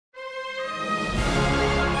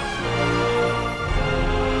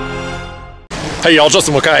Hey y'all,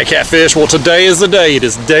 Justin with Kayak Catfish. Well, today is the day. It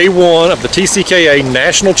is day one of the TCKA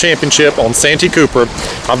National Championship on Santee Cooper.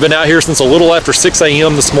 I've been out here since a little after 6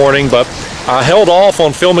 a.m. this morning, but I held off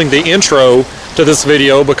on filming the intro to this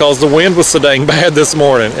video because the wind was so dang bad this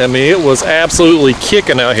morning. I mean, it was absolutely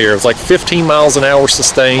kicking out here. It was like 15 miles an hour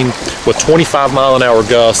sustained with 25-mile-an-hour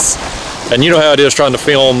gusts. And you know how it is trying to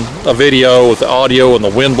film a video with the audio and the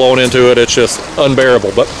wind blowing into it. It's just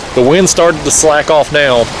unbearable. But the wind started to slack off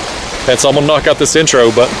now. And so I'm gonna knock out this intro,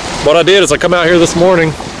 but what I did is I come out here this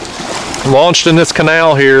morning, launched in this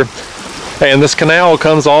canal here, and this canal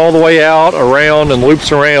comes all the way out, around, and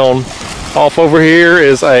loops around. Off over here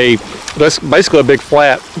is that's basically a big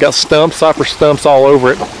flat. Got stumps, cypress stumps all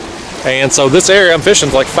over it. And so this area I'm fishing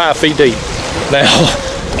is like 5 feet deep. Now,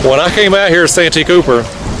 when I came out here to Santee Cooper,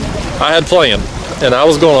 I had planned, and I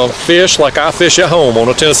was gonna fish like I fish at home on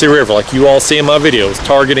the Tennessee River, like you all see in my videos,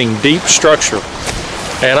 targeting deep structure.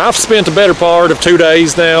 And I've spent the better part of 2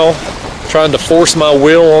 days now trying to force my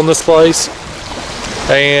will on this place.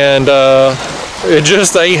 And it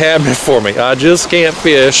just ain't happening for me. I just can't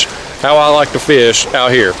fish how I like to fish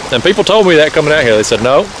out here. And people told me that coming out here. They said,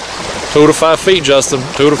 no, 2 to 5 feet, Justin,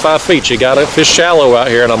 2 to 5 feet. You gotta fish shallow out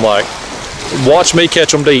here. And I'm like, watch me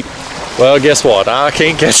catch them deep. Well, guess what? I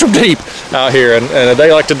can't catch them deep out here. And a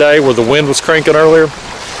day like today where the wind was cranking earlier,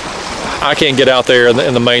 I can't get out there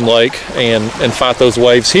in the main lake and fight those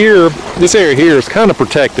waves. Here, this area here is kind of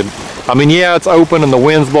protected. I mean, yeah, it's open and the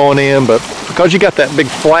wind's blowing in, but because you got that big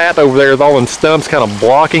flat over there with all them stumps kind of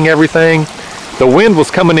blocking everything, the wind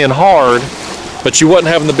was coming in hard, but you wasn't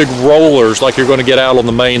having the big rollers like you're going to get out on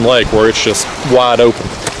the main lake where it's just wide open.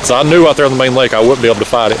 So I knew out there on the main lake I wouldn't be able to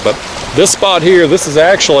fight it. But this spot here, this is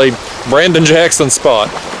actually Brandon Jackson's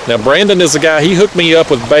spot. Now Brandon is the guy, he hooked me up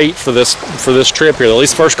with bait for this trip here, at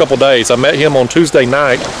least the first couple days. I met him on Tuesday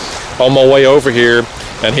night on my way over here,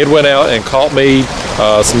 and he went out and caught me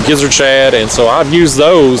some gizzard shad, and so I've used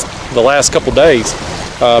those the last couple days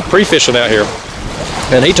pre-fishing out here.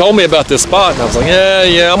 And he told me about this spot, and I was like,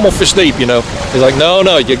 yeah, I'm gonna fish deep, you know. He's like,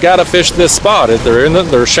 no, you gotta fish this spot.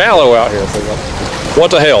 They're shallow out here. So like, what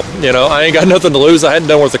the hell, you know? I ain't got nothing to lose. I hadn't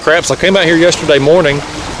done worth the crap, so I came out here yesterday morning,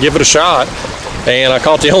 give it a shot. And I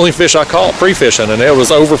caught the only fish I caught pre-fishing, and it was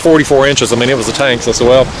over 44 inches. I mean, it was a tank. So I said,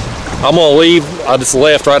 well, I'm gonna leave. I just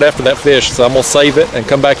left right after that fish, so I'm gonna save it and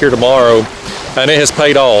come back here tomorrow. And it has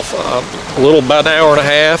paid off. About an hour and a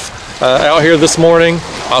half out here this morning.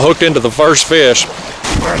 I hooked into the first fish.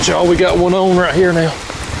 All right, y'all, we got one on right here now.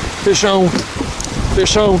 Fish on,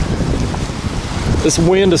 fish on. This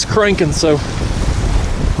wind is cranking, so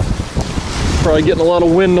probably getting a lot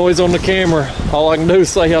of wind noise on the camera. All I can do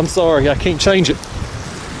is say I'm sorry. I can't change it.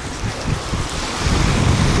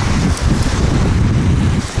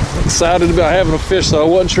 Excited about having a fish, so I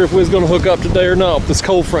wasn't sure if we was going to hook up today or not with this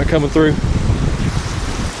cold front coming through.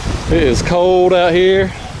 It is cold out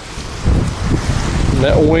here, and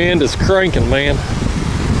that wind is cranking, man.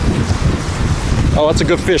 Oh, that's a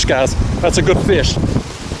good fish, guys. That's a good fish.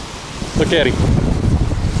 Look at him.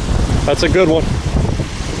 That's a good one.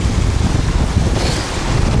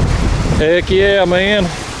 Heck yeah, man.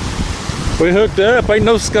 We hooked up. Ain't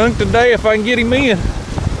no skunk today if I can get him in.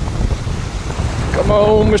 Come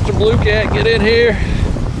on, Mr. Blue Cat, get in here.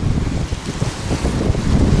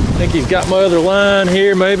 I think he's got my other line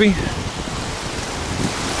here, maybe.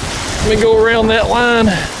 Let me go around that line.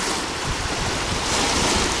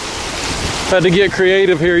 Had to get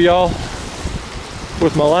creative here, y'all,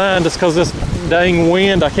 with my line, just because this dang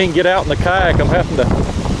wind, I can't get out in the kayak. I'm having to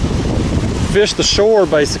fish the shore,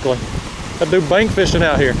 basically. I do bank fishing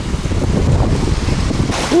out here.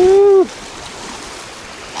 Woo!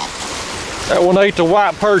 That one ate the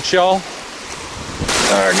white perch, y'all. All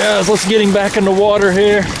right, guys, let's get him back in the water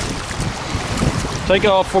here. Take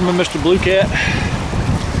off for me, Mr. Blue Cat.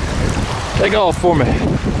 Take off for me.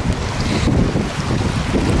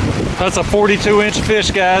 That's a 42-inch fish,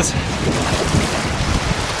 guys.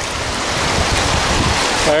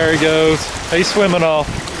 There he goes. He's swimming off.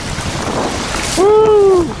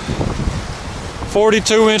 Woo!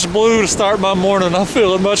 42-inch blue to start my morning. I'm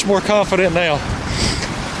feeling much more confident now.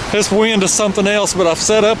 This wind is something else, but I've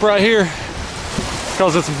set up right here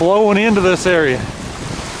because it's blowing into this area.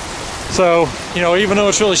 So, you know, even though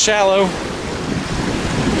it's really shallow,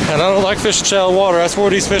 and I don't like fishing shallow water, that's where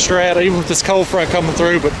these fish are at, even with this cold front coming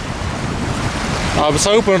through. But I was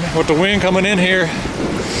hoping with the wind coming in here,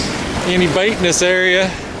 any bait in this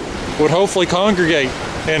area would hopefully congregate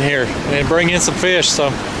in here and bring in some fish. So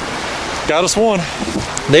got us one.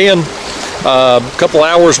 Then a couple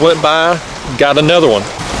hours went by, got another one.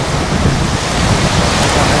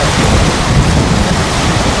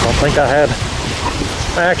 I think I had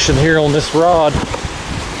action here on this rod.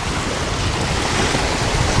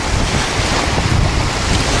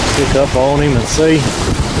 Pick up on him and see.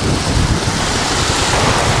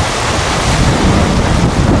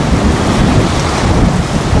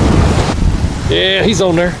 Yeah, he's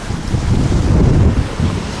on there.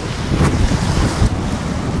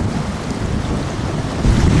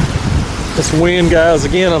 This wind, guys,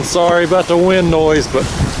 again, I'm sorry about the wind noise, but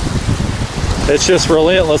it's just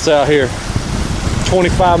relentless out here.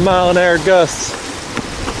 25-mile-an-hour gusts.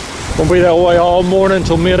 Gonna be that way all morning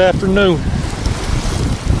until mid-afternoon.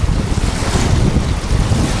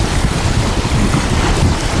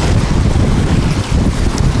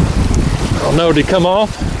 I don't know, did he come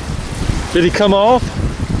off? Did he come off?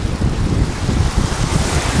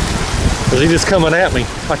 Or is he just coming at me?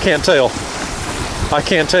 I can't tell. I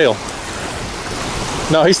can't tell.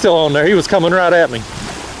 No, he's still on there. He was coming right at me.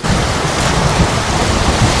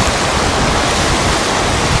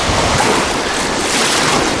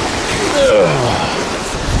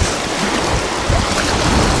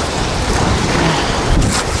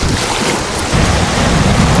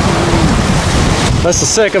 That's the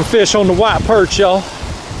second fish on the white perch, y'all.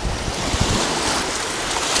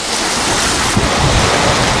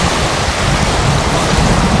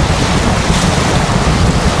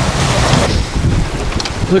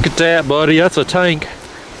 Look at that, buddy. That's a tank.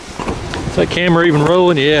 Is that camera even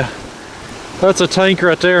rolling? Yeah. That's a tank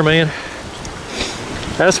right there, man.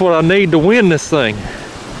 That's what I need to win this thing.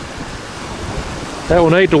 That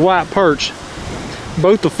one ate the white perch.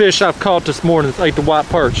 Both the fish I've caught this morning ate the white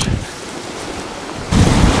perch.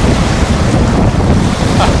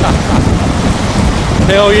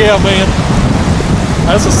 Hell yeah, man.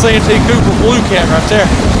 That's a Santee Cooper blue cat right there.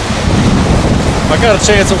 I got a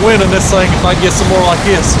chance of winning this thing if I get some more like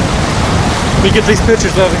this. Let me get these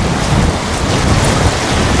pictures of him.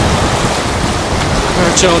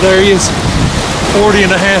 Alright, y'all, there he is.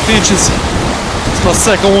 40.5 inches. It's my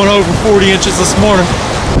second one over 40 inches this morning.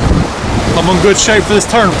 I'm in good shape for this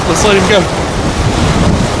tournament. Let's let him go.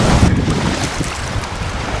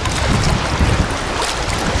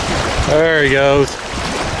 There he goes.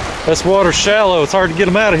 This water's shallow. It's hard to get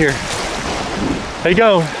him out of here. There you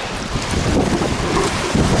go.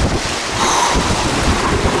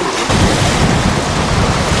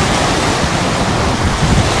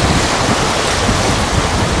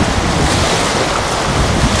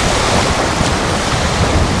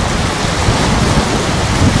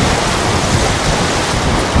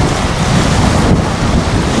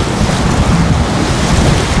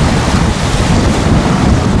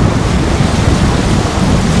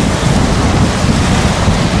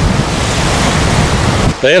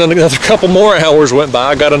 Then another couple more hours went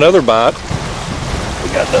by. I got another bite.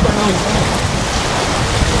 We got another one.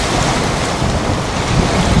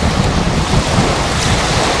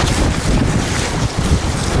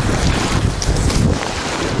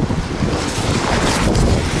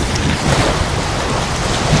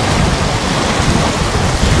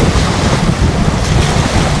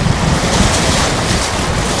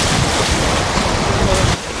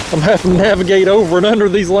 I'm having to navigate over and under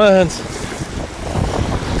these lines.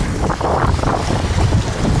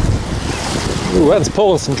 Ooh, that's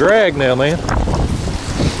pulling some drag now, man.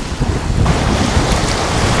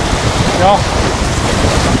 Y'all,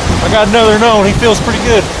 I got another known. He feels pretty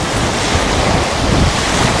good.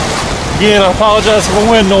 Again, I apologize for the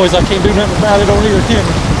wind noise. I can't do nothing about it on either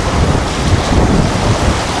camera.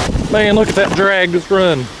 Man, look at that drag that's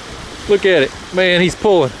running. Look at it. Man, he's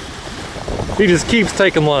pulling. He just keeps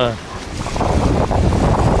taking line.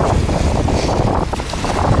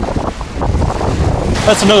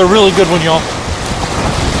 That's another really good one, y'all.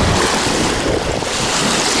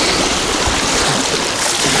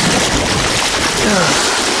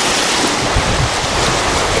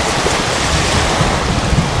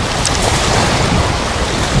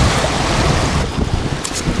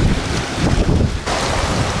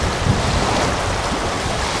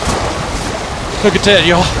 Look at that,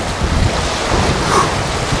 y'all.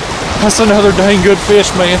 That's another dang good fish,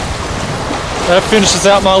 man. That finishes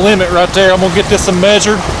out my limit right there. I'm gonna get this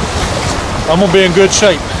measured. I'm gonna be in good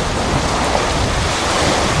shape.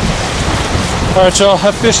 All right, y'all,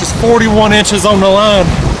 that fish is 41 inches on the line.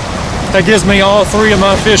 That gives me all three of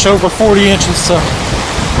my fish over 40 inches, so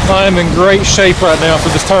I am in great shape right now for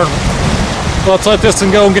this tournament. Let's let this one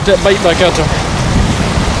go and get that bait back out there.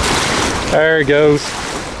 There he goes.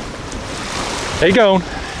 There you go.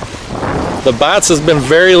 The bites has been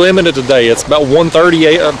very limited today. It's about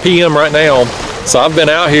 1:30 p.m. right now, so I've been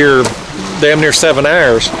out here damn near 7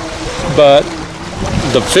 hours, but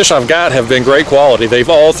the fish I've got have been great quality. They've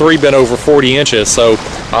all three been over 40 inches, so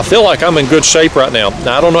I feel like I'm in good shape right now.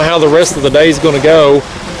 Now, I don't know how the rest of the day is going to go.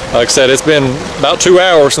 Like I said, it's been about 2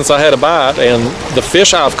 hours since I had a bite, and the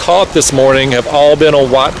fish I've caught this morning have all been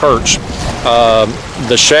on white perch.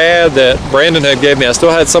 The shad that Brandon had gave me, I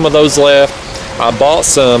still had some of those left. I bought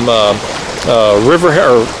some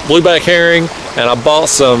blueback herring, and I bought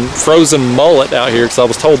some frozen mullet out here because I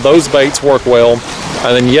was told those baits work well.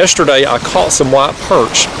 And then yesterday I caught some white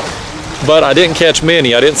perch, but I didn't catch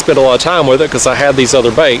many. I didn't spend a lot of time with it because I had these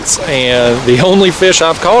other baits. And the only fish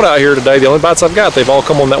I've caught out here today, the only bites I've got, they've all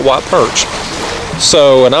come on that white perch.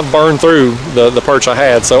 So, and I've burned through the perch I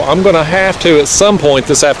had. So I'm gonna have to, at some point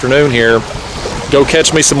this afternoon here, go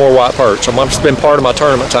catch me some more white perch. I'm gonna spend part of my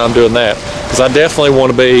tournament time doing that, because I definitely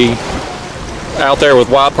want to be out there with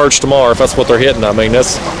white perch tomorrow if that's what they're hitting. I mean,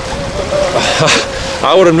 that's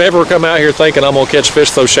I would have never come out here thinking I'm gonna catch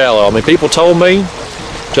fish so shallow. I mean, people told me,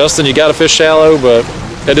 Justin, you gotta fish shallow, but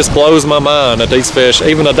it just blows my mind that these fish,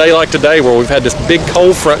 even a day like today where we've had this big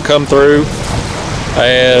cold front come through,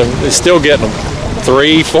 and it's still getting them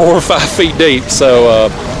 3, 4, 5 feet deep. So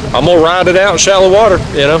I'm gonna ride it out in shallow water.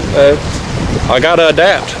 You know, I gotta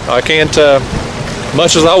adapt. I can't,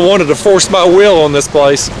 much as I wanted to force my will on this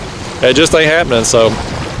place, it just ain't happening. So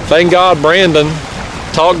thank God Brandon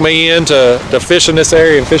talked me into fishing this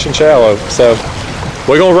area and fishing shallow. So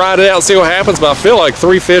we're gonna ride it out and see what happens. But I feel like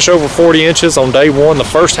 3 fish over 40 inches on day one, the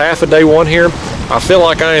first half of day one here. I feel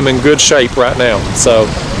like I am in good shape right now. So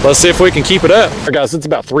let's see if we can keep it up. All right, guys, it's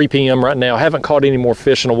about 3 p.m. right now. I haven't caught any more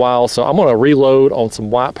fish in a while, so I'm gonna reload on some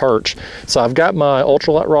white perch. So I've got my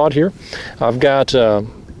ultralight rod here. I've got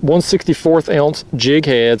 1/64 ounce jig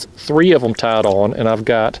heads, 3 of them tied on, and I've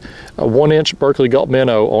got a 1-inch Berkley Gulp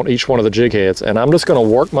minnow on each one of the jig heads. And I'm just gonna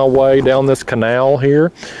work my way down this canal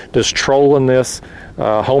here, just trolling this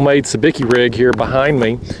homemade sabiki rig here behind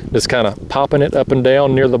me, just kind of popping it up and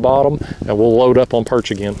down near the bottom, and we'll load up on perch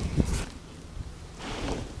again.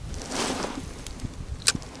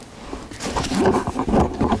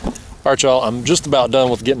 All right, y'all, I'm just about done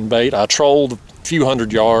with getting bait. I trolled a few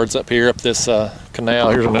hundred yards up here, up this canal.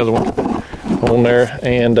 Here's another one on there,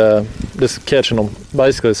 and just catching them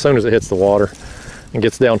basically as soon as it hits the water and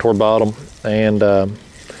gets down toward bottom. And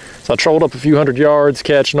so I trolled up a few hundred yards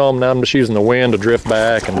catching them. Now I'm just using the wind to drift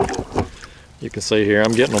back, and you can see here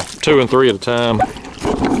I'm getting them 2 and 3 at a time.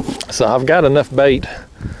 So I've got enough bait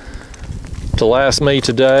to last me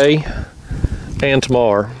today and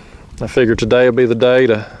tomorrow. I figure today will be the day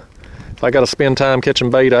to, if I got to spend time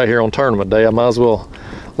catching bait out here on tournament day, I might as well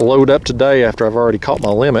load up today after I've already caught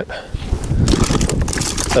my limit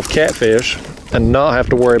of catfish and not have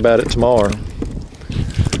to worry about it tomorrow.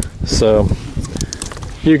 So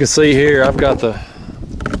you can see here I've got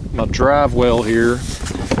my drive well here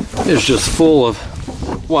is just full of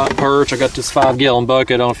white perch. I got this 5-gallon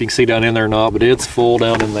bucket. I don't know if you can see down in there or not, but it's full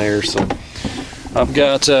down in there. So I've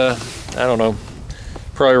got I don't know,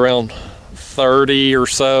 probably around 30 or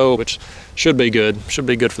so, which should be good. Should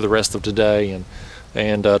be good for the rest of today and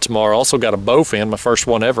tomorrow. Also got a bowfin, my first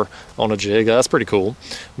one ever on a jig. That's pretty cool.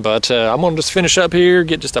 But I'm gonna just finish up here,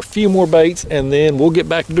 get just a few more baits, and then we'll get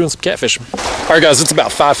back to doing some catfishing. All right, guys, it's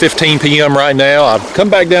about 5:15 p.m. right now. I've come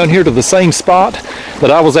back down here to the same spot that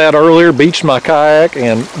I was at earlier, beached my kayak,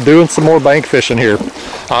 and doing some more bank fishing here.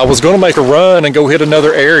 I was gonna make a run and go hit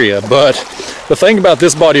another area, but the thing about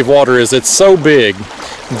this body of water is it's so big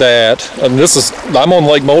that, and I'm on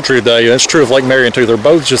Lake Moultrie today, and it's true of Lake Marion too, they're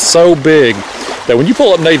both just so big that when you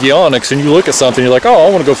pull up Navionics and you look at something, you're like, oh, I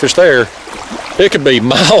want to go fish there. It could be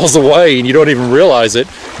miles away and you don't even realize it,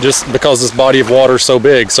 just because this body of water is so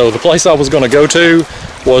big. So the place I was going to go to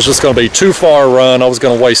was just going to be too far a run. I was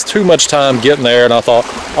going to waste too much time getting there, and I thought,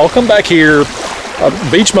 I'll come back here,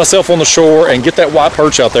 beach myself on the shore, and get that white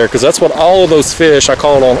perch out there, because that's what all of those fish I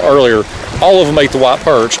caught on earlier, all of them ate the white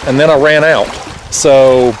perch, and then I ran out.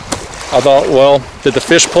 So I thought, well, did the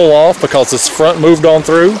fish pull off because this front moved on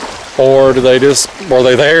through, or were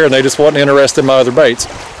they there and they just wasn't interested in my other baits?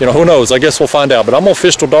 You know, who knows? I guess we'll find out. But I'm gonna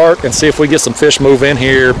fish till dark and see if we get some fish move in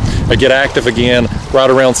here and get active again right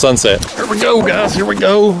around sunset. Here we go, guys, here we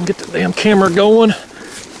go. Get the damn camera going.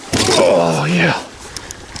 Oh yeah.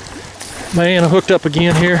 Man, I hooked up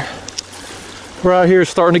again here. Right here,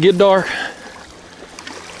 it's starting to get dark.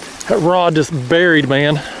 That rod just buried,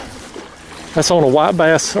 man. That's on a white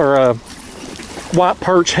bass, or a white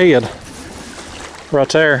perch head right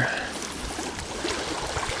there.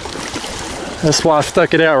 That's why I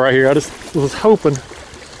stuck it out right here. I just was hoping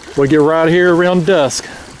we'd get right here around dusk.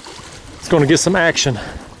 It's going to get some action. I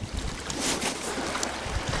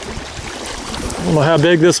don't know how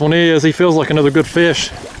big this one is. He feels like another good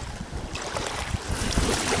fish.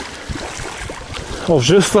 I was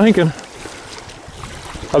just thinking,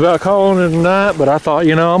 about calling it a night, but I thought,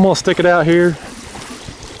 you know, I'm gonna stick it out here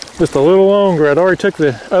just a little longer. I'd already took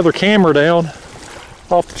the other camera down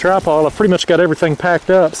off the tripod. I pretty much got everything packed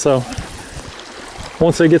up, so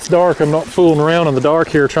once it gets dark, I'm not fooling around in the dark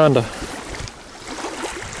here trying to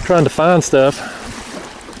find stuff.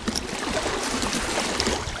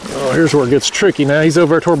 Oh, here's where it gets tricky now. He's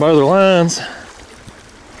over there toward my other lines.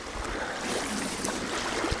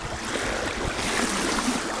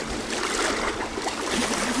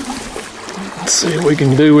 Let's see what we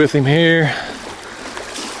can do with him here.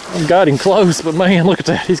 I've got him close, but man, look at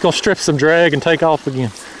that. He's gonna strip some drag and take off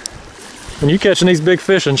again. When you're catching these big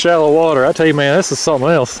fish in shallow water, I tell you, man, this is something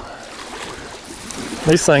else.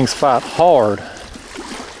 These things fight hard.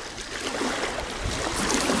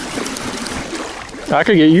 I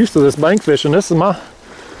could get used to this bank fishing. I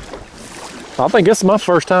think this is my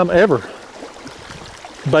first time ever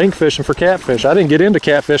bank fishing for catfish. I didn't get into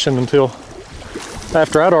catfishing until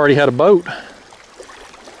after I'd already had a boat.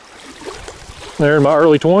 There in my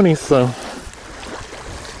early 20s, so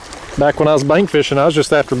back when I was bank fishing, I was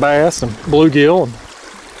just after bass and bluegill and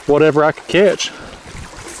whatever I could catch.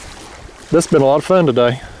 This has been a lot of fun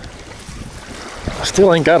today. I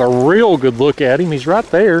still ain't got a real good look at him. He's right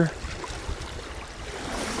there.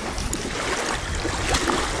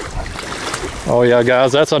 Oh yeah,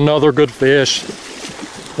 guys, that's another good fish.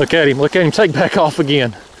 Look at him take back off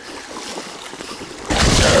again.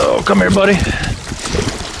 Oh, come here, buddy.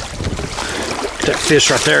 That fish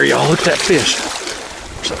right there, y'all. Look at that fish.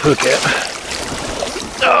 Where's that hook at?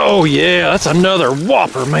 Oh yeah, that's another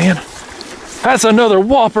whopper, man. That's another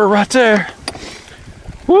whopper right there.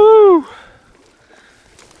 Woo!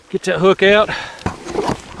 Get that hook out.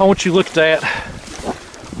 I want you to look at that.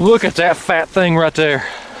 Look at that fat thing right there.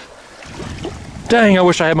 Dang, I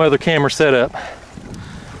wish I had my other camera set up.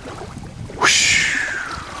 Whoosh.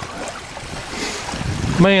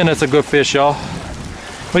 Man, that's a good fish, y'all.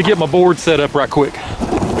 Let me get my board set up right quick.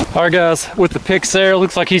 All right, guys, with the picks there,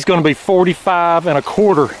 looks like he's gonna be 45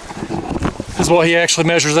 1/4 is what he actually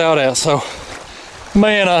measures out at. So,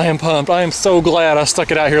 man, I am pumped. I am so glad I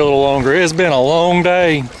stuck it out here a little longer. It's been a long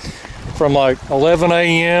day from like 11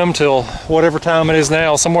 a.m. till whatever time it is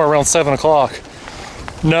now, somewhere around 7 o'clock.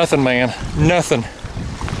 Nothing, man, nothing.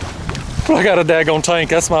 But I got a daggone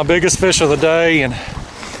tank. That's my biggest fish of the day, and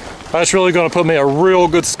that's really gonna put me a real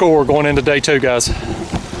good score going into day 2, guys.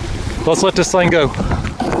 Let's let this thing go.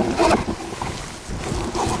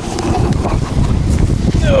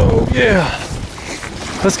 Oh yeah.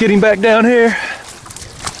 Let's get him back down here.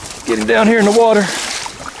 Get him down here in the water.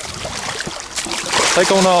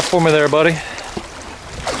 Take on off for me there, buddy.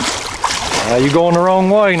 You're going the wrong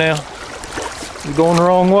way now. You're going the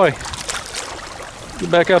wrong way. Get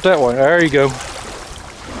back out that way. There you go.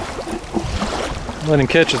 Let him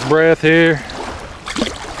catch his breath here.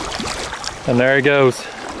 And there he goes.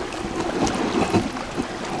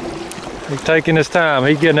 He's taking his time.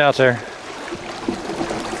 He's getting out there.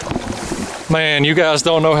 Man, you guys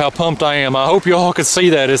don't know how pumped I am. I hope you all can see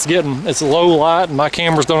that. It's low light, and my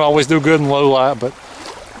cameras don't always do good in low light, but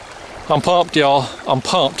I'm pumped, y'all. I'm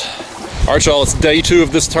pumped. All right, y'all, it's day 2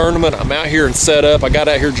 of this tournament. I'm out here and set up. I got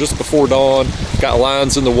out here just before dawn, got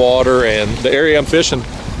lines in the water, and the area I'm fishing,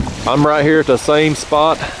 I'm right here at the same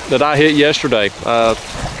spot that I hit yesterday.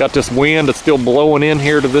 Got this wind that's still blowing in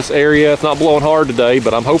here to this area. It's not blowing hard today,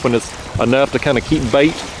 but I'm hoping it's enough to kind of keep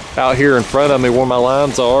bait out here in front of me where my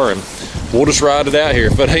lines are, and we'll just ride it out here.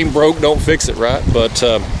 If it ain't broke, don't fix it, right? But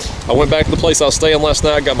I went back to the place I was staying last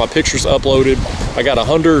night, got my pictures uploaded. I got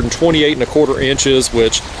 128 1/4 inches,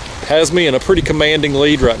 which has me in a pretty commanding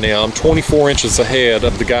lead right now. I'm 24 inches ahead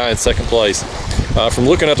of the guy in second place. From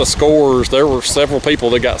looking at the scores, there were several people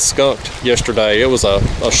that got skunked yesterday. It was a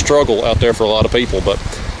struggle out there for a lot of people, but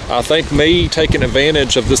I think me taking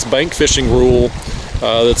advantage of this bank fishing rule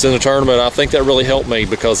that's in the tournament, I think that really helped me,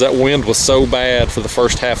 because that wind was so bad for the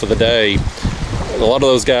first half of the day. A lot of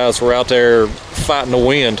those guys were out there fighting the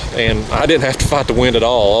wind, and I didn't have to fight the wind at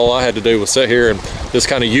all. All I had to do was sit here and just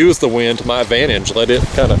kind of use the wind to my advantage, let it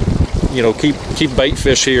kind of, you know, keep bait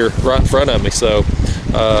fish here right in front of me. So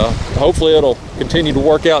hopefully it'll continue to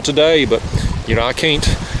work out today, but you know, I can't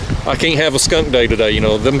have a skunk day today. You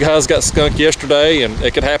know, them guys got skunked yesterday, and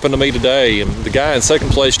it could happen to me today. And the guy in second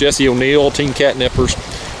place, Jesse O'Neill, Team Catnippers,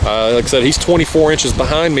 like I said, he's 24 inches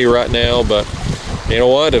behind me right now, but you know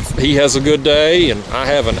what, if he has a good day and I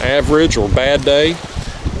have an average or bad day,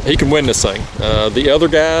 he can win this thing. The other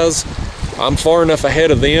guys, I'm far enough ahead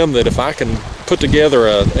of them that if I can put together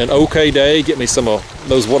an okay day, get me some of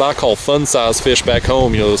those what I call fun size fish back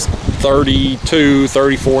home, you know, those 32,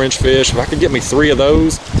 34 inch fish, if I could get me 3 of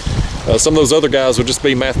those, some of those other guys would just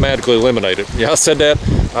be mathematically eliminated. Yeah, I said that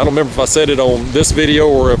I don't remember if I said it on this video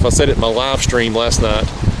or if I said it in my live stream last night.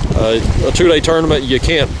 A 2-day tournament, you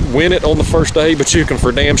can't win it on the first day, but you can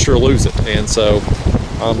for damn sure lose it. And so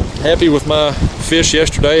I'm happy with my fish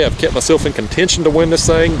yesterday. I've kept myself in contention to win this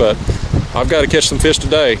thing, but I've got to catch some fish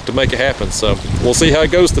today to make it happen. So we'll see how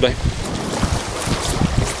it goes today.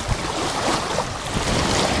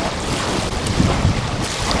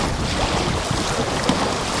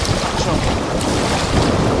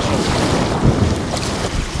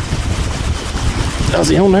 How's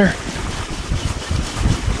he on there?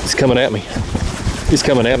 He's coming at me. He's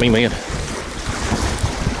coming at me, man.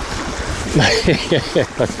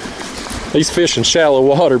 He's fishing shallow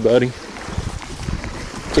water, buddy.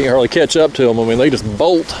 Can't hardly catch up to him. I mean, they just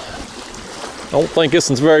bolt. I don't think this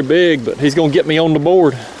one's very big, but he's gonna get me on the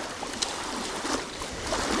board.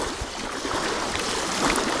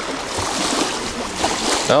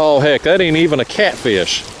 Oh heck, that ain't even a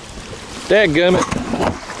catfish. Dadgummit.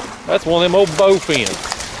 That's one of them old bowfins.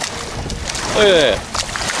 Look at that.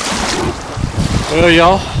 Well,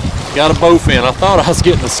 y'all, got a bowfin. I thought I was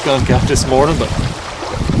getting a skunk out this morning, but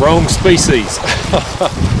wrong species.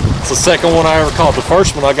 It's the second one I ever caught. The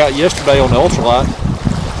first one I got yesterday on the ultralight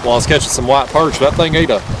while I was catching some white perch. That thing ate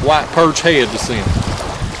a white perch head just then.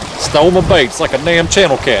 Stole my bait. It's like a damn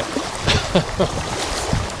channel cat.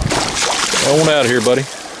 On out of here, buddy.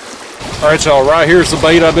 All right, y'all, right here's the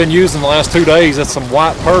bait I've been using the last 2 days. That's some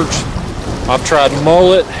white perch. I've tried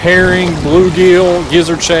mullet, herring, bluegill,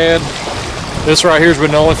 gizzard shad. This right here's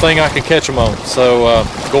been the only thing I can catch them on. So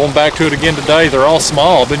going back to it again today, they're all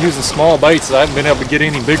small. I've been using small baits. I haven't been able to get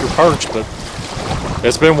any bigger perch, but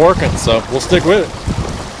it's been working, so we'll stick with it.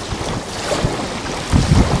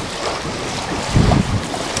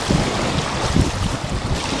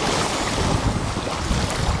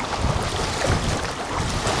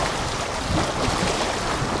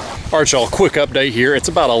 All right, y'all, quick update here. It's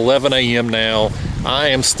about 11 a.m. now. I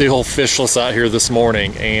am still fishless out here this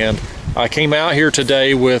morning, and I came out here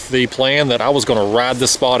today with the plan that I was going to ride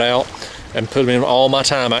this spot out and put in all my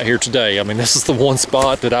time out here today. I mean, this is the one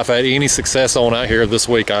spot that I've had any success on out here this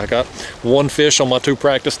week. I got one fish on my 2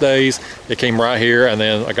 practice days. It came right here, and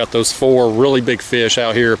then I got those 4 really big fish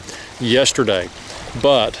out here yesterday.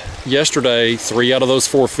 But yesterday, 3 out of those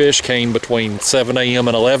 4 fish came between 7 a.m.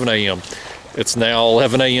 and 11 a.m. It's now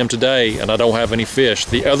 11 a.m. today, and I don't have any fish.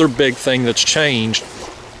 The other big thing that's changed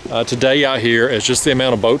today out here is just the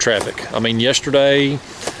amount of boat traffic. I mean, yesterday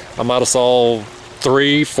I might have saw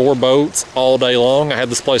 3-4 boats all day long. I had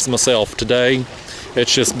this place to myself. Today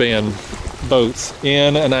it's just been boats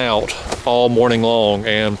in and out all morning long.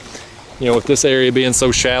 And you know, with this area being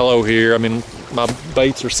so shallow here, I mean, my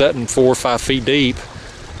baits are setting 4 or 5 feet deep.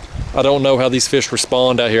 I don't know how these fish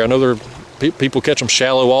respond out here. I know people catch them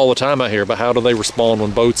shallow all the time out here, but how do they respond when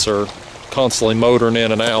boats are constantly motoring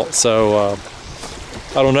in and out? So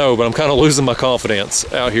I don't know, but I'm kind of losing my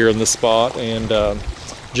confidence out here in this spot. And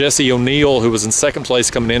Jesse O'Neill, who was in 2nd place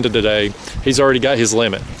coming into today, he's already got his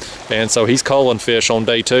limit, and so he's calling fish on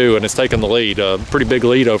day 2, and it's taking the lead, a pretty big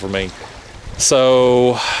lead over me.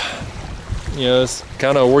 So you know, it's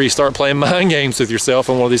kind of where you start playing mind games with yourself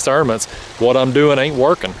in one of these tournaments. What I'm doing ain't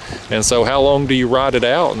working, and so how long do you ride it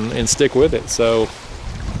out and stick with it? So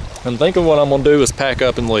I'm thinking what I'm gonna do is pack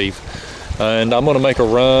up and leave, and I'm gonna make a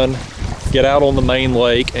run, get out on the main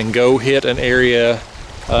lake and go hit an area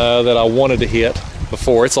that I wanted to hit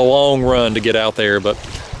before. It's a long run to get out there, but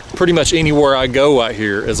pretty much anywhere I go out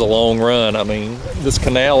here is a long run. I mean, this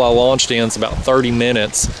canal I launched in is about 30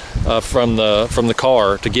 minutes from the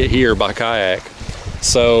car to get here by kayak.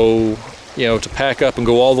 So, you know, to pack up and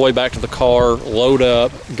go all the way back to the car, load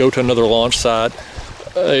up, go to another launch site,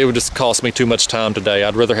 it would just cost me too much time today.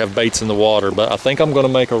 I'd rather have baits in the water, but I think I'm going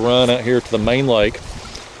to make a run out here to the main lake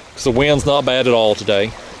because the wind's not bad at all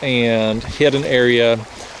today, and hit an area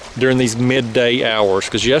during these midday hours,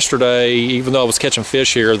 because yesterday, even though I was catching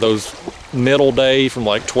fish here, those middle day from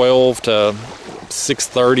like 12 to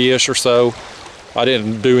 6:30ish or so, I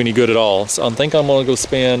didn't do any good at all. So I think I'm gonna go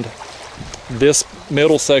spend this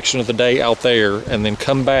middle section of the day out there and then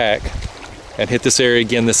come back and hit this area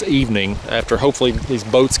again this evening after hopefully these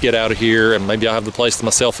boats get out of here, and maybe I'll have the place to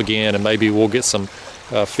myself again, and maybe we'll get some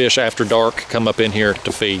fish after dark come up in here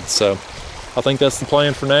to feed. So I think that's the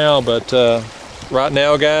plan for now, but right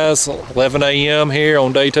now, guys, 11 a.m. here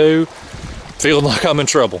on day 2, feeling like I'm in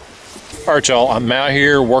trouble. All right, y'all, I'm out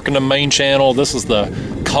here working the main channel. This is the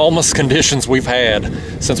calmest conditions we've had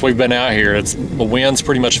since we've been out here. The wind's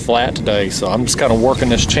pretty much flat today, so I'm just kind of working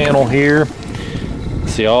this channel here.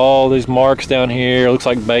 See all these marks down here, looks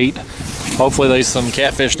like bait. Hopefully there's some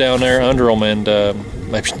catfish down there under them, and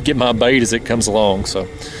maybe get my bait as it comes along. So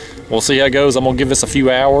we'll see how it goes. I'm gonna give this a few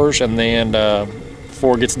hours, and then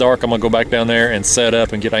before it gets dark, I'm gonna go back down there and set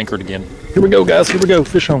up and get anchored again. Here we go, guys. Here we go.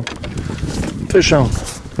 Fish on. Fish on.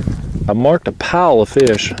 I marked a pile of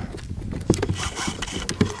fish,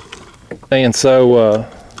 and so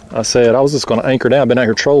I said I was just gonna anchor down. I've been out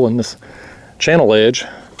here trolling this channel edge,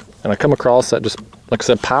 and I come across that, just like I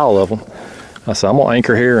said, pile of them. I said I'm gonna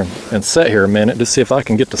anchor here and sit here a minute to see if I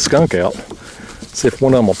can get the skunk out. See if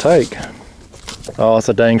one of them will take. Oh, it's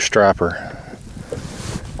a dang striper.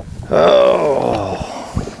 Oh,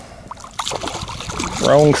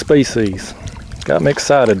 wrong species. Got me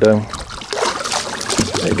excited though.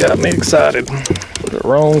 It got me excited. The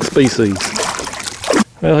wrong species.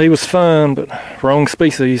 Well, he was fun, but wrong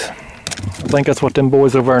species. I think that's what them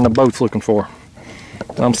boys over there in the boat's looking for.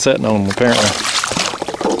 I'm sitting on them apparently.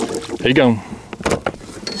 Here you go.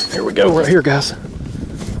 Here we go, right here, guys.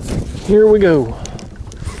 Here we go.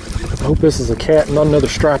 I hope this is a cat and not another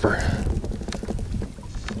striper.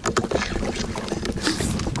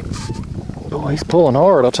 Oh, he's pulling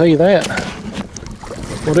hard, I'll tell you that.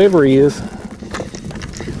 Whatever he is.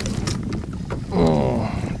 Oh,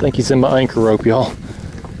 I think he's in my anchor rope, y'all.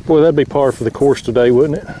 Boy, that'd be par for the course today,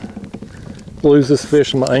 wouldn't it? Lose this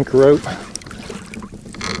fish in my anchor rope.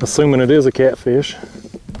 Assuming it is a catfish.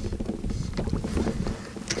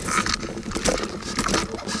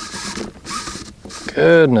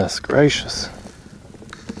 Goodness gracious.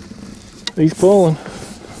 He's pulling.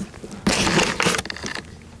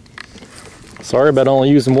 Sorry about only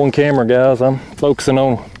using one camera, guys. I'm focusing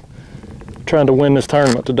on trying to win this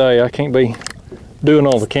tournament today. I can't be doing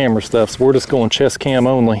all the camera stuff, so we're just going chest cam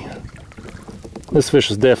only. This fish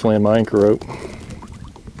is definitely in my anchor rope.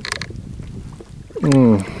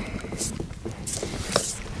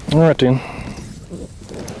 Alright then.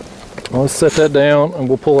 Well, let's set that down and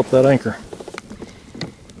we'll pull up that anchor.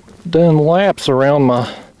 Done laps around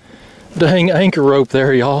my dang anchor rope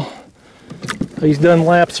there, y'all. He's done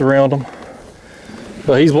laps around him.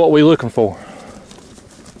 But he's what we looking for.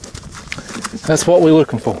 That's what we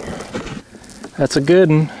looking for. That's a good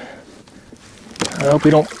one. I hope he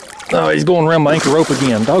don't... Oh, he's going around my anchor rope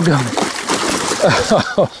again. Doggone.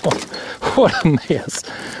 Oh, what a mess.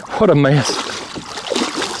 What a mess.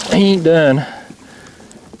 He ain't done.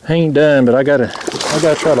 He ain't done, but I gotta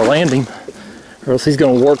try to land him, or else he's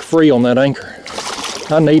gonna work free on that anchor.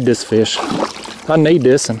 I need this fish. I need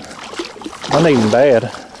this, and I need him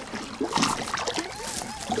bad.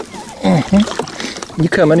 You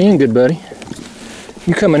coming in, good buddy.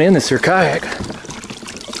 You coming in this here kayak.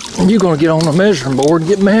 You're gonna get on the measuring board and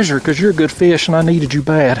get measured, because you're a good fish and I needed you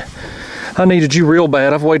bad. I needed you real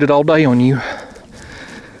bad. I've waited all day on you.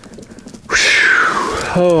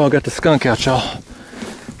 Whew. Oh, I got the skunk out, y'all.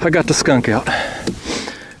 I got the skunk out.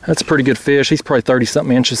 That's a pretty good fish. He's probably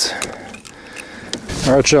 30-something inches.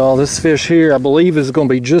 All right, y'all, this fish here, I believe, is gonna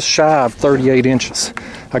be just shy of 38 inches.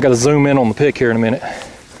 I gotta zoom in on the pic here in a minute.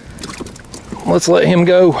 Let's let him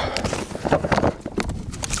go.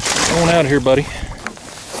 Going out of here, buddy.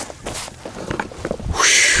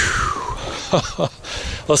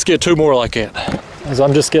 Let's get two more like that. As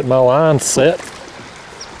I'm just getting my line set.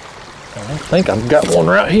 I think I've got one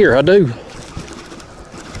right here. I do.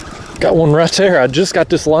 Got one right there. I just got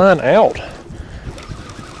this line out.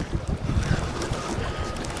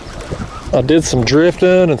 I did some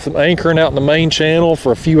drifting and some anchoring out in the main channel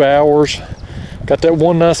for a few hours. Got that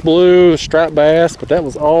one nice blue striped bass, but that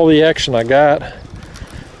was all the action I got.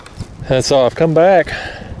 And so I've come back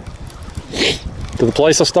to the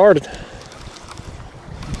place I started.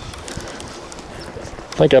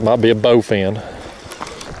 I think that might be a bowfin.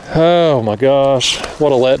 Oh my gosh,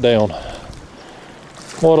 what a letdown.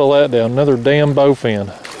 What a letdown, another damn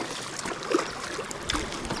bowfin.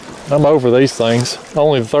 I'm over these things.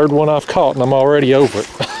 Only the third one I've caught and I'm already over it.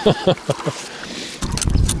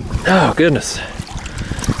 Oh goodness.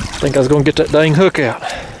 I think I was gonna get that dang hook out.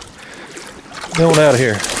 Going out of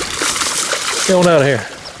here. Going out of here.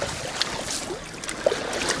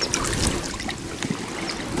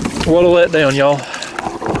 What a letdown, y'all.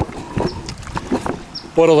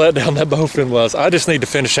 What a letdown that bowfin was. I just need to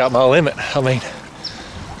finish out my limit. I mean,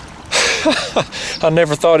 I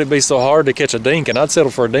never thought it'd be so hard to catch a dink, and I'd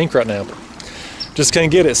settle for a dink right now, but just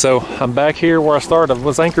can't get it. So I'm back here where I started. I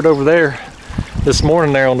was anchored over there this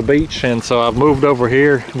morning there on the beach, and so I've moved over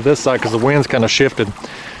here to this side because the wind's kind of shifted.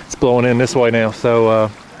 It's blowing in this way now.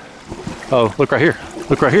 So, oh, look right here.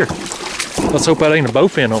 Look right here. Let's hope that ain't a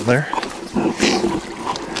bowfin on there.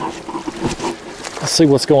 Let's see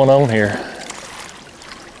what's going on here.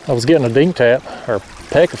 I was getting a dink tap, or a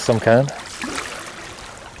peck of some kind.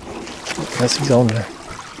 Yes, he's on there.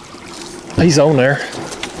 He's on there.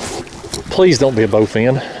 Please don't be a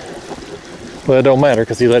bowfin. Well, it don't matter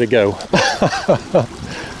because he let it go.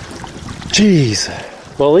 Jeez.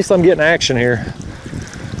 Well, at least I'm getting action here.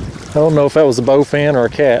 I don't know if that was a bowfin or a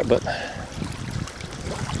cat, but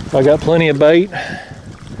I got plenty of bait.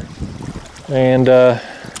 And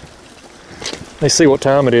let's see what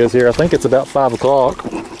time it is here. I think it's about 5 o'clock.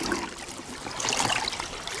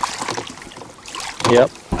 Yep,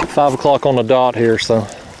 5 o'clock on the dot here, so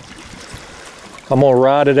I'm gonna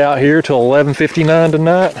ride it out here till 11:59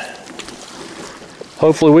 tonight.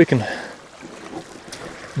 Hopefully we can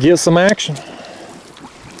get some action.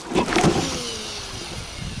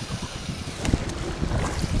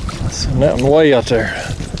 Send that one way out there.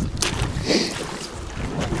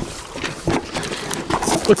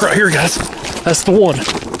 Look right here, guys. That's the one.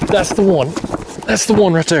 That's the one. That's the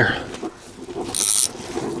one right there.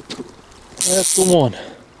 That's the one.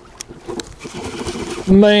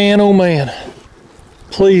 Man, oh man.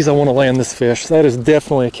 Please, I want to land this fish. That is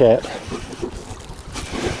definitely a cat.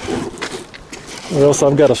 Or else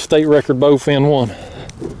I've got a state record bowfin one.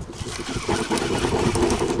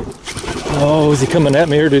 Oh, is he coming at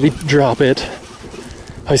me or did he drop it?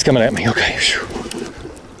 Oh, he's coming at me. Okay.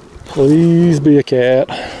 Please be a cat.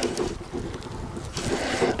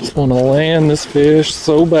 Just want to land this fish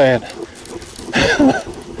so bad.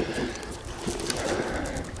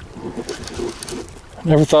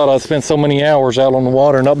 Never thought I'd spend so many hours out on the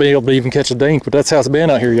water and not be able to even catch a dink, but that's how it's been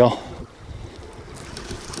out here, y'all.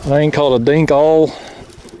 I ain't caught a dink all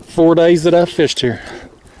 4 days that I've fished here.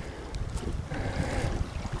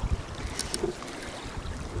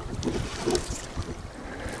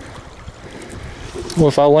 Well,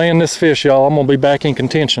 if I land this fish, y'all, I'm gonna be back in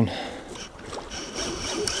contention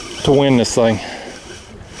to win this thing.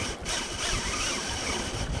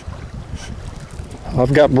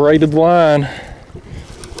 I've got braided line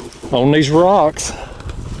on these rocks.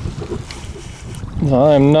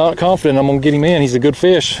 I'm not confident I'm gonna get him in. He's a good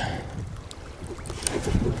fish.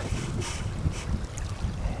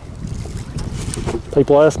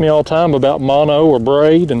 People ask me all the time about mono or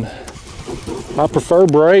braid, and I prefer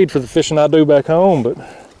braid for the fishing I do back home, but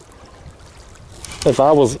if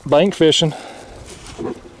I was bank fishing,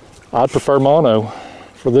 I'd prefer mono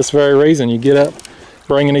for this very reason. You get up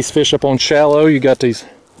bringing these fish up on shallow, you got these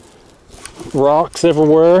rocks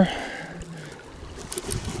everywhere.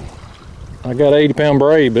 I got 80-pound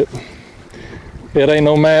braid, but it ain't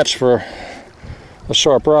no match for a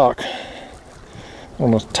sharp rock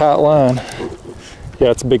on a tight line. Yeah,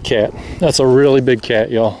 it's a big cat. That's a really big cat,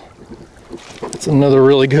 y'all. It's another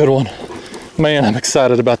really good one. Man, I'm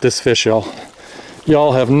excited about this fish, y'all.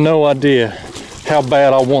 Y'all have no idea how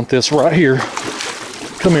bad I want this right here.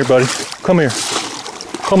 Come here, buddy. Come here.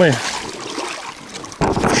 Come here.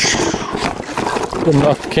 Didn't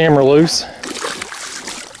knock the camera loose.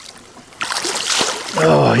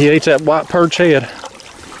 Oh, he ate that white perch head.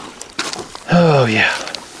 Oh, yeah.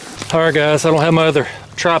 All right, guys, I don't have my other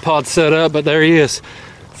tripod set up, but there he is.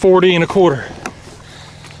 40 1/4.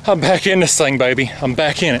 I'm back in this thing, baby. I'm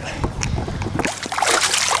back in it.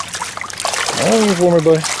 Oh, for me,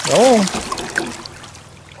 buddy. Oh.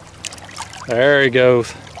 There he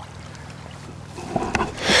goes.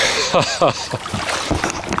 All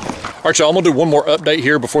right, y'all, I'm gonna do one more update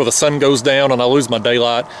here before the sun goes down and I lose my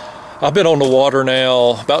daylight. I've been on the water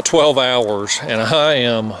now about 12 hours and I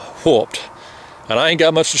am whooped. And I ain't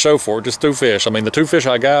got much to show for it, just 2 fish. I mean, the 2 fish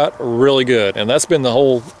I got are really good. And that's been the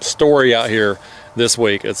whole story out here this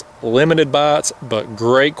week. It's limited bites, but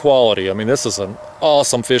great quality. I mean, this is an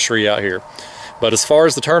awesome fishery out here. But as far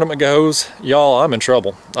as the tournament goes, y'all, I'm in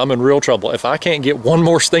trouble. I'm in real trouble. If I can't get one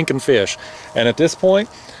more stinking fish, and at this point,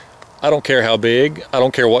 I don't care how big, I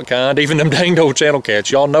don't care what kind, even them dang old channel cats.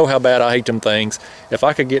 Y'all know how bad I hate them things. If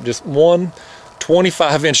I could get just one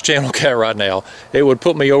 25-inch channel cat right now, it would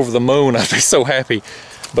put me over the moon. I'd be so happy.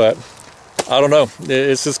 But I don't know.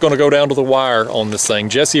 It's just going to go down to the wire on this thing.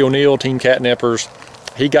 Jesse O'Neill, Team Catnippers,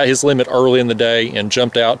 he got his limit early in the day and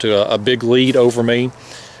jumped out to a big lead over me.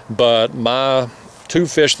 But my 2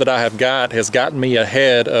 fish that I have got has gotten me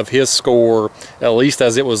ahead of his score, at least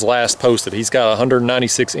as it was last posted. He's got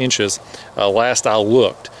 196 inches last I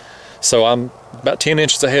looked. So I'm about 10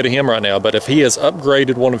 inches ahead of him right now, but if he has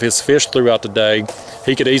upgraded one of his fish throughout the day,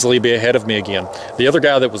 he could easily be ahead of me again. The other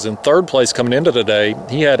guy that was in 3rd place coming into today,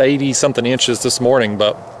 he had 80-something inches this morning,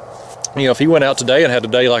 but you know, if he went out today and had a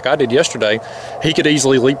day like I did yesterday, he could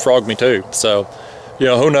easily leapfrog me too. So, you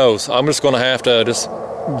know, who knows? I'm just going to have to just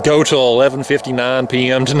go till 11:59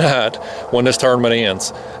 p.m. tonight when this tournament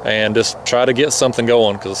ends and just try to get something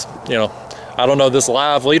going, because, you know, I don't know, this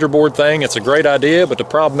live leaderboard thing, it's a great idea, but the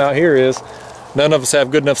problem out here is none of us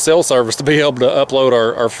have good enough cell service to be able to upload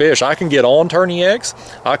our fish. I can get on TourneyX,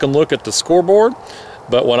 I can look at the scoreboard,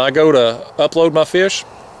 but when I go to upload my fish,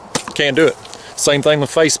 can't do it. Same thing with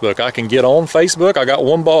Facebook. I can get on Facebook. I got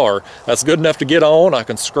one bar. That's good enough to get on. I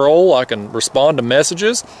can scroll. I can respond to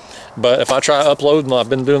messages. But if I try uploading, I've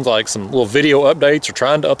been doing like some little video updates or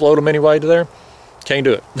trying to upload them anyway to there, can't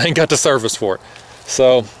do it. They ain't got the service for it.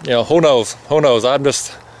 So, you know, who knows? Who knows? I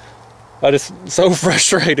just so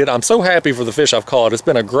frustrated. I'm so happy for the fish I've caught. It's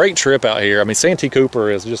been a great trip out here. I mean, Santee Cooper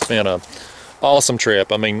has just been a awesome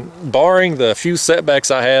trip. I mean, barring the few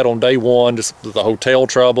setbacks I had on day one, just the hotel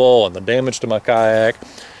trouble and the damage to my kayak,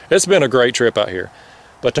 it's been a great trip out here.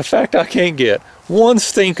 But the fact I can't get one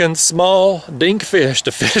stinking small dink fish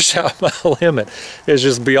to fish out my limit is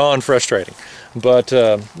just beyond frustrating. But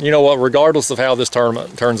you know what, regardless of how this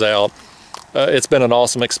tournament turns out, it's been an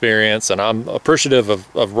awesome experience, and I'm appreciative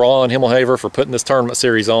of Ron Himmelhaver for putting this tournament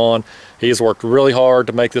series on. He has worked really hard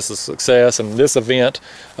to make this a success, and this event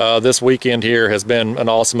this weekend here has been an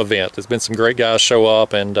awesome event. There's been some great guys show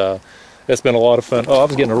up, and it's been a lot of fun. Oh, I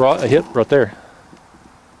was getting a hit right there.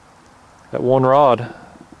 That one rod.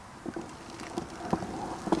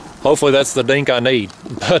 Hopefully that's the dink I need.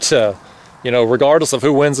 But you know, regardless of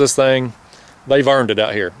who wins this thing, they've earned it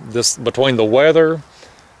out here. This, between the weather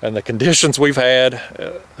and the conditions we've had,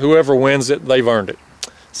 whoever wins it, they've earned it.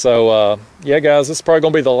 So yeah guys, this is probably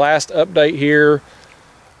gonna be the last update here,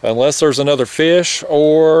 unless there's another fish,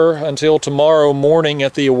 or until tomorrow morning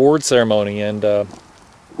at the award ceremony. And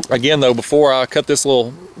again though, before I cut this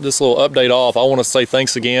little update off, I want to say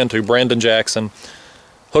thanks again to Brandon Jackson.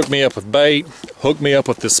 Hooked me up with bait, hooked me up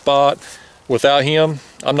with this spot. Without him,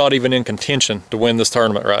 I'm not even in contention to win this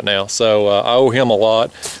tournament right now. So I owe him a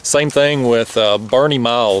lot. Same thing with Bernie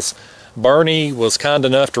Miles. Bernie was kind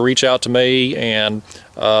enough to reach out to me and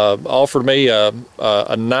offered me a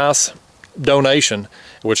nice donation,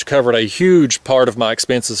 which covered a huge part of my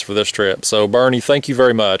expenses for this trip. So Bernie, thank you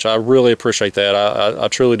very much. I really appreciate that. I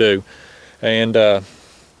truly do. And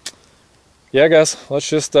yeah guys, let's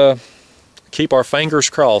just keep our fingers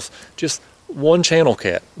crossed. Just one channel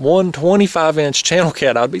cat, one 25-inch channel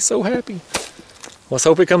cat. I'd be so happy. Let's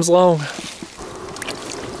hope it comes along.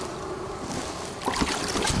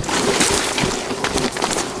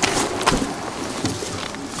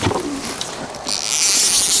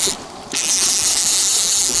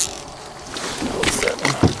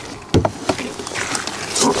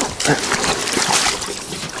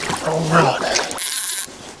 All right.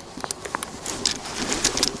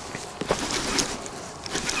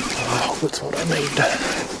 That's what I need.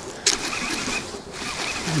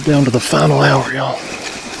 We're down to the final hour, y'all.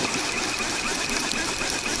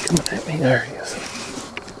 Coming at me. There he is.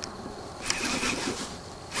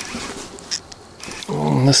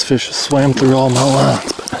 This fish has swam through all my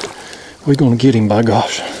lines, but we're gonna get him, by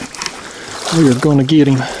gosh. We are gonna get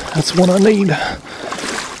him. That's what I need.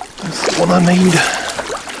 That's what I need.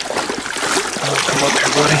 Oh, come up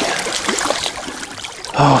here, buddy.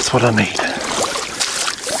 Oh, that's what I need.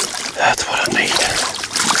 That's what I need.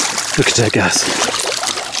 Look at that, guys.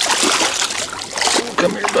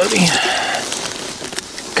 Come here, buddy.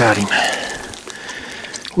 Got him.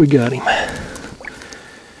 We got him.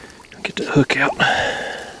 Get the hook out.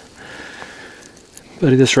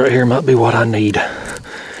 Buddy, this right here might be what I need.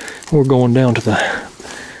 We're going down to the...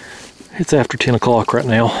 It's after 10 o'clock right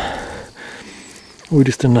now. We're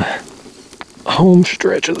just in the home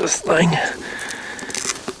stretch of this thing.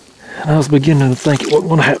 And I was beginning to think it wasn't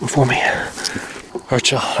going to happen for me. Alright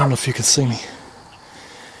y'all, I don't know if you can see me.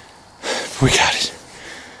 We got it.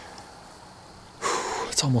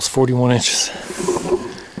 It's almost 41 inches.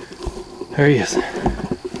 There he is.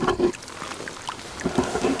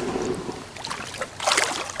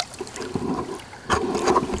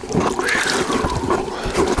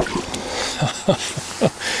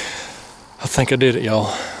 I think I did it, y'all.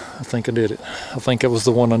 I think I did it. I think it was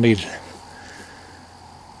the one I needed.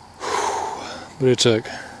 But it took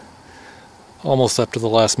almost up to the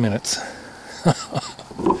last minutes.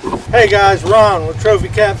 Hey guys, Ron with Trophy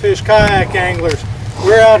Catfish Kayak Anglers.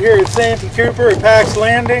 We're out here at Santee Cooper at Pax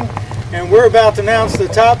Landing, and we're about to announce the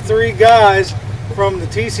top 3 guys from the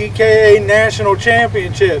TCKA National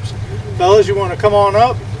Championships. Fellas, you want to come on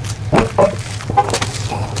up?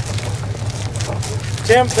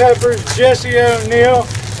 Tim Peppers, Jesse O'Neill,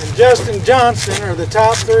 and Justin Johnson are the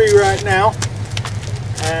top 3 right now.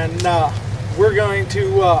 And we're going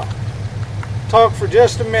to talk for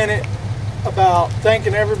just a minute about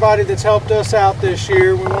thanking everybody that's helped us out this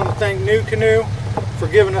year. We want to thank Nucanoe for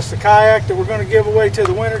giving us the kayak that we're going to give away to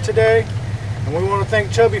the winner today. And we want to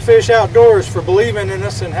thank Chubby Fish Outdoors for believing in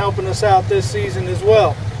us and helping us out this season as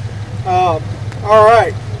well. All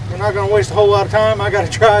right, we're not going to waste a whole lot of time. I got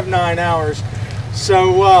to drive 9 hours.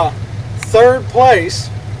 So third place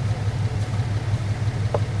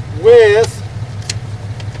with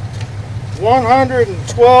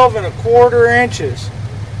 112 1/4 inches,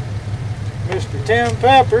 Mr. Tim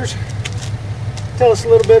Peppers. Tell us a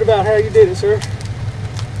little bit about how you did it, sir.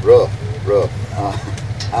 Rough.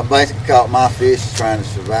 I basically caught my fish trying to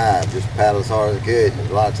survive, just paddle as hard as I could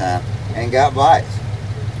a lot of time, and got bites.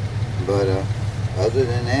 But other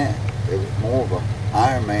than that, it was more of a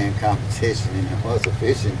Ironman competition than it was a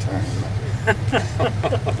fishing tournament.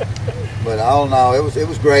 But all in all, it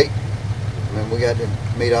was great. I mean, we got to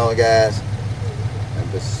meet all the guys,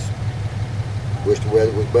 and just wish the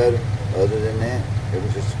weather was better. Other than that, it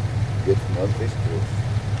was just good for another fishing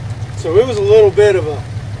course. So it was a little bit of a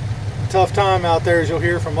tough time out there, as you'll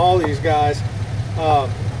hear from all these guys.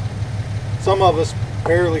 Some of us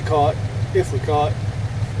barely caught, if we caught.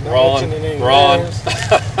 Ron.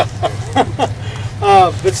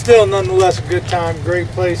 But still, nonetheless, a good time, great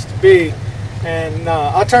place to be. And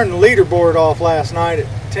I turned the leaderboard off last night at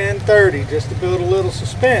 10:30 just to build a little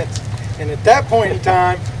suspense. And at that point in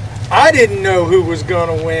time, I didn't know who was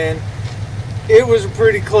going to win. It was a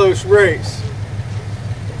pretty close race.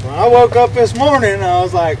 When I woke up this morning, I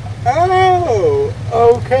was like, oh,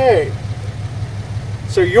 okay.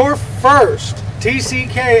 So your first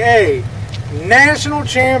TCKA national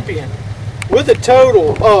champion with a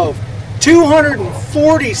total of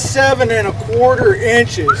 247 1/4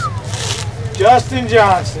 inches, Justin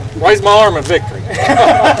Johnson. Raise my arm in victory.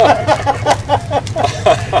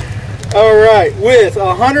 All right, with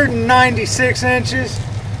 196 inches,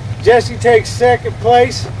 Jesse takes second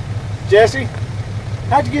place. Jesse,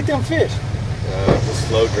 how'd you get them fish? Just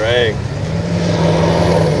slow drag,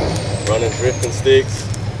 running drifting sticks.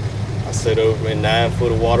 I sit over in 9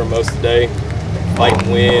 foot of water most of the day,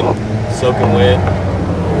 fighting wind, soaking wet.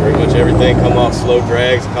 Pretty much everything come off slow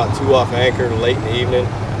drags. Caught 2 off anchor late in the evening.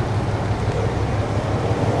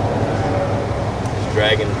 Just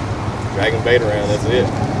dragging bait around, that's it.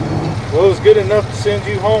 Well, it was good enough to send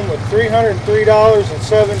you home with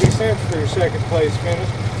 $303.70 for your second place finish.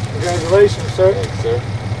 Congratulations, sir. Thanks, sir.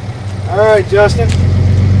 All right, Justin,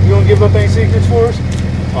 you gonna give up any secrets for us?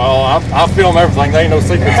 Oh, I film everything. There ain't no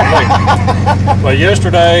secrets to me. But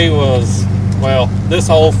yesterday was, well, this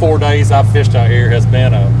whole 4 days I've fished out here has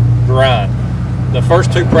been a grind. The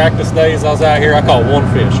first 2 practice days I was out here, I caught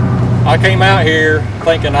 1 fish. I came out here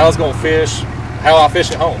thinking I was going to fish how I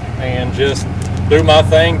fish at home and just do my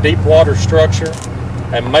thing, deep water structure,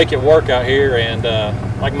 and make it work out here. And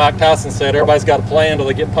like Mike Tyson said, everybody's got a plan till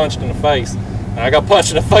they get punched in the face. And I got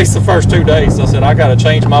punched in the face the first 2 days, so I said I got to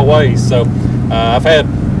change my ways. So I've had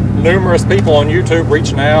numerous people on YouTube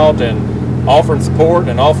reaching out and offering support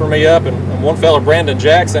and offering me up. And one fella, Brandon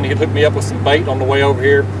Jackson, he hooked me up with some bait on the way over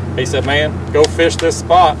here. He said, man, go fish this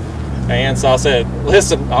spot. And so I said,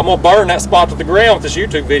 listen, I'm going to burn that spot to the ground with this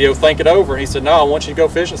YouTube video, think it over. And he said, no, I want you to go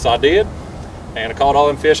fishing. So I did. And I caught all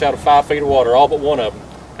them fish out of 5 feet of water, all but one of them.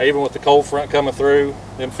 Even with the cold front coming through,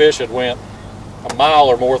 them fish had went a mile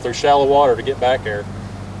or more through shallow water to get back there.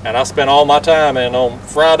 And I spent all my time, and on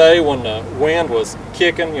Friday when the wind was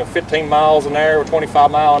kicking, 15 miles an hour, 25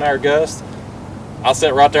 mile an hour gusts, I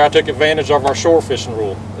sat right there. I took advantage of our shore fishing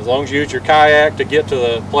rule. As long as you use your kayak to get to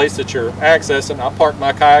the place that you're accessing, I park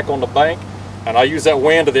my kayak on the bank, and I use that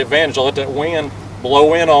wind to the advantage. I let that wind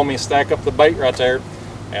blow in on me and stack up the bait right there,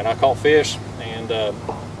 and I caught fish and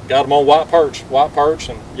got them on white perch,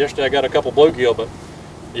 and yesterday I got a couple bluegill, but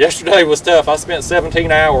yesterday was tough. I spent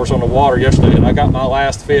 17 hours on the water yesterday, and I got my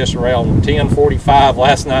last fish around 10:45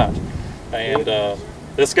 last night. And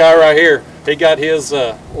this guy right here, he got his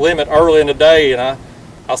limit early in the day, and I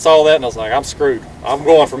saw that and I was like, I'm screwed. I'm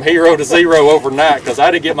going from hero to zero overnight because I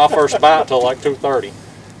didn't get my first bite till like 2:30.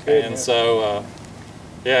 And so,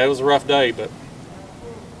 yeah, it was a rough day, but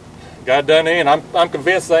got done in. I'm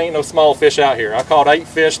convinced there ain't no small fish out here. I caught 8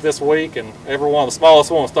 fish this week, and every one, the smallest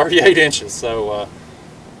one was 38 inches. So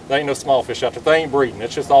there ain't no small fish out there. They ain't breeding.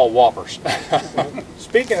 It's just all whoppers.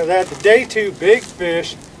 Speaking of that, the day 2 big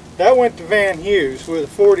fish, that went to Van Hughes with a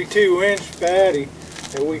 42-inch fatty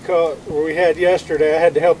that we caught, or we had yesterday. I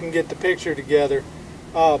had to help him get the picture together.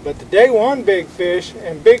 But the day 1 big fish,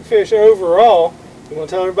 and big fish overall, you want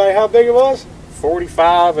to tell everybody how big it was?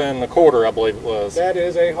 45 1/4, I believe it was. That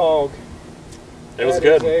is a hog. It was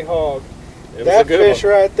good. That is a hog. It That was a good fish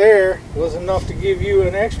one. right there was enough to give you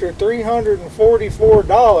an extra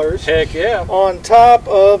 $344. Heck yeah. On top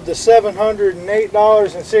of the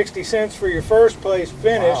 $708.60 for your first place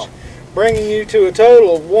finish, Wow. bringing you to a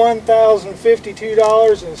total of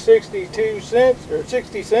 $1,052.62 or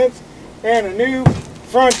 60 cents, and a new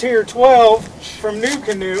Frontier 12 from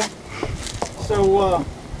Nucanoe. So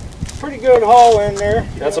pretty good haul in there.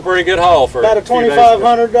 That's a pretty good haul for about a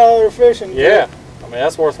 $2,500 fishing trip. Yeah, I mean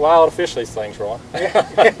that's worthwhile to fish these things, Ron.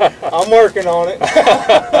 I'm working on it.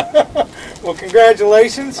 Well,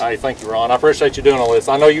 congratulations. Hey, thank you, Ron. I appreciate you doing all this.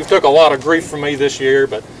 I know you took a lot of grief from me this year,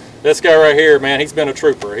 but this guy right here, man, he's been a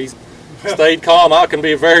trooper. He's stayed calm. I can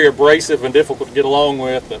be very abrasive and difficult to get along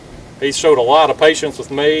with, but he's showed a lot of patience with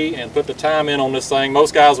me and put the time in on this thing.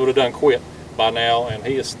 Most guys would have done quit by now, and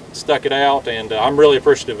he has stuck it out, and I'm really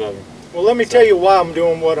appreciative of him. Well, let me tell you why I'm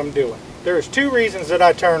doing what I'm doing. There's two reasons that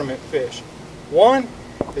I tournament fish. One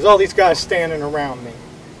is all these guys standing around me.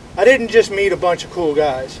 I didn't just meet a bunch of cool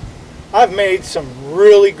guys. I've made some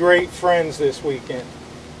really great friends this weekend.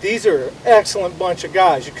 These are an excellent bunch of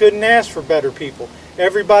guys. You couldn't ask for better people.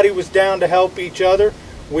 Everybody was down to help each other.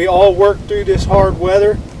 We all worked through this hard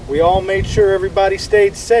weather. We all made sure everybody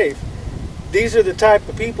stayed safe. These are the type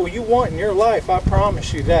of people you want in your life, I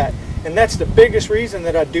promise you that. And that's the biggest reason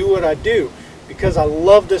that I do what I do, because I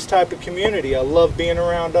love this type of community. I love being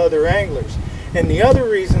around other anglers. And the other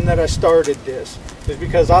reason that I started this is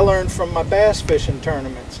because I learned from my bass fishing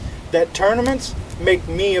tournaments that tournaments make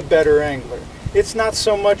me a better angler. It's not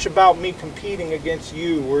so much about me competing against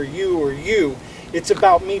you or you or you. It's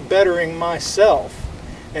about me bettering myself.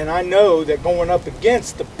 And I know that going up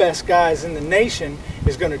against the best guys in the nation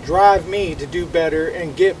is going to drive me to do better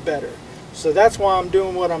and get better. So that's why I'm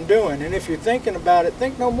doing what I'm doing. And if you're thinking about it,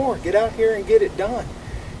 think no more. Get out here and get it done.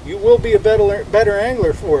 You will be a better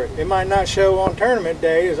angler for it. It might not show on tournament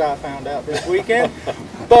day, as I found out this weekend,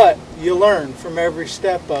 but you learn from every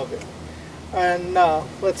step of it. And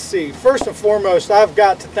let's see. First and foremost, I've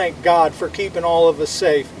got to thank God for keeping all of us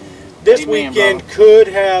safe. This weekend could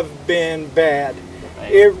have been bad.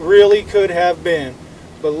 It really could have been.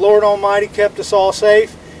 But Lord Almighty kept us all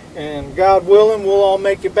safe, and God willing, we'll all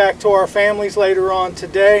make it back to our families later on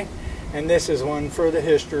today. And this is one for the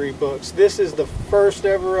history books. This is the first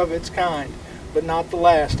ever of its kind, but not the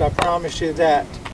last. I promise you that.